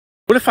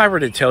What if I were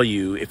to tell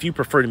you, if you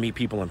prefer to meet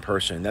people in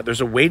person, that there's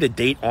a way to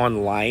date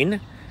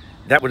online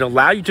that would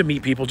allow you to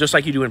meet people just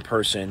like you do in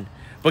person,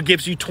 but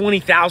gives you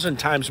 20,000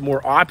 times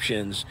more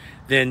options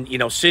than,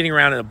 sitting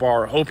around in a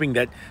bar hoping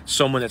that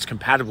someone that's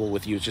compatible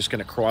with you is just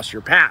going to cross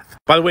your path.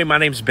 By the way, my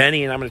name's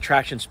Benny, and I'm an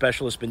attraction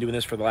specialist. Been doing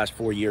this for the last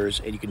 4 years,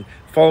 and you can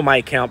follow my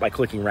account by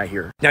clicking right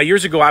here. Now,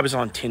 years ago, I was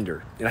on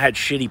Tinder, and I had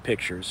shitty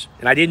pictures,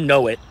 and I didn't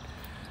know it,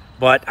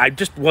 but I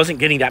just wasn't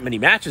getting that many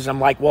matches. I'm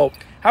like, well,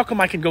 how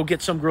come I can go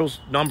get some girl's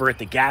number at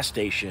the gas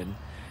station,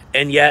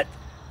 and yet,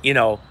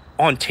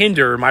 on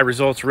Tinder, my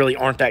results really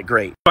aren't that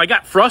great. So I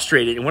got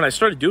frustrated, and what I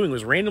started doing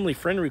was randomly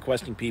friend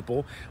requesting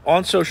people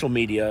on social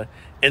media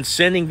and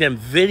sending them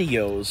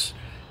videos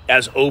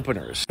as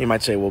openers. You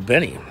might say, well,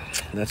 Benny,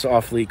 that's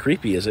awfully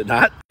creepy, is it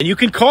not? And you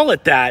can call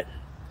it that.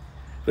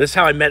 This is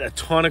how I met a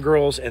ton of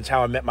girls, and it's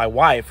how I met my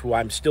wife, who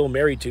I'm still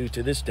married to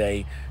this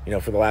day.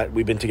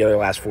 We've been together the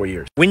last 4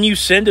 years. When you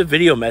send a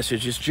video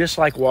message, it's just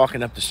like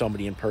walking up to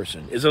somebody in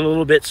person. Is it a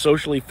little bit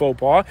socially faux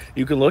pas?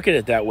 You can look at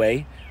it that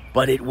way,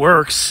 but it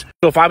works.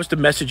 So if I was to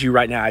message you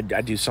right now,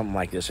 I'd do something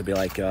like this. I'd be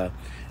like,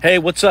 hey,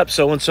 what's up,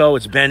 so-and-so?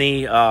 It's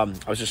Benny. I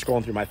was just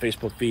scrolling through my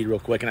Facebook feed real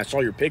quick, and I saw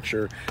your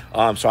picture.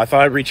 So I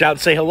thought I'd reach out and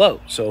say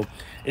hello. So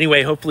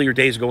anyway, hopefully your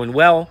day's going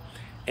well,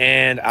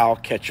 and I'll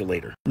catch you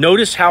later.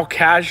 Notice how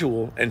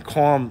casual and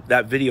calm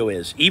that video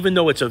is. Even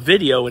though it's a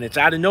video and it's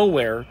out of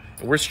nowhere,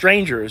 and we're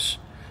strangers,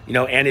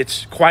 and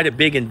it's quite a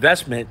big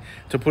investment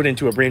to put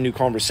into a brand new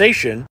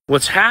conversation,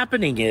 what's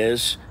happening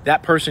is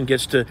that person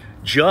gets to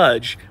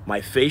judge my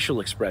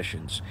facial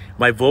expressions,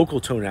 my vocal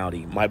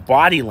tonality, my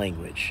body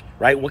language,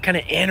 right? What kind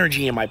of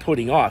energy am I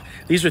putting off?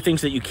 These are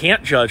things that you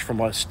can't judge from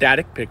a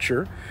static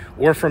picture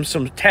or from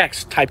some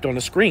text typed on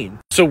a screen.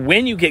 So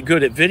when you get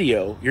good at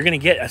video, you're going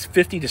to get a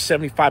 50 to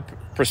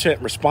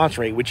 75% response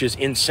rate, which is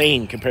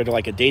insane compared to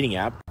like a dating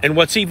app. And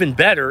what's even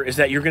better is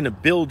that you're going to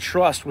build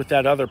trust with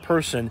that other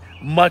person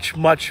much,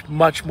 much,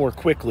 much more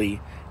quickly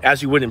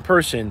as you would in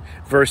person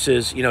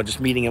versus, just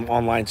meeting them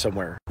online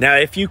somewhere. Now,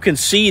 if you can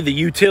see the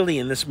utility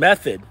in this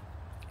method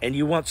and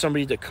you want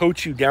somebody to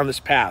coach you down this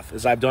path,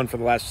 as I've done for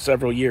the last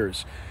several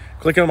years,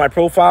 click on my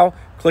profile,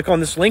 click on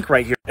this link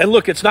right here. And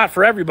look, it's not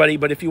for everybody,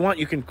 but if you want,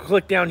 you can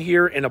click down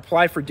here and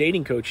apply for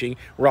dating coaching,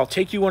 where I'll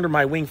take you under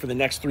my wing for the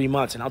next 3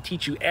 months, and I'll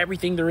teach you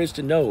everything there is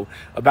to know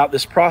about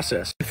this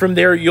process. From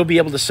there, you'll be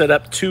able to set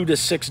up 2 to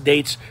 6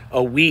 dates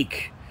a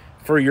week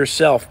for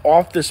yourself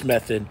off this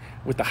method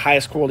with the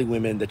highest quality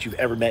women that you've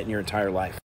ever met in your entire life.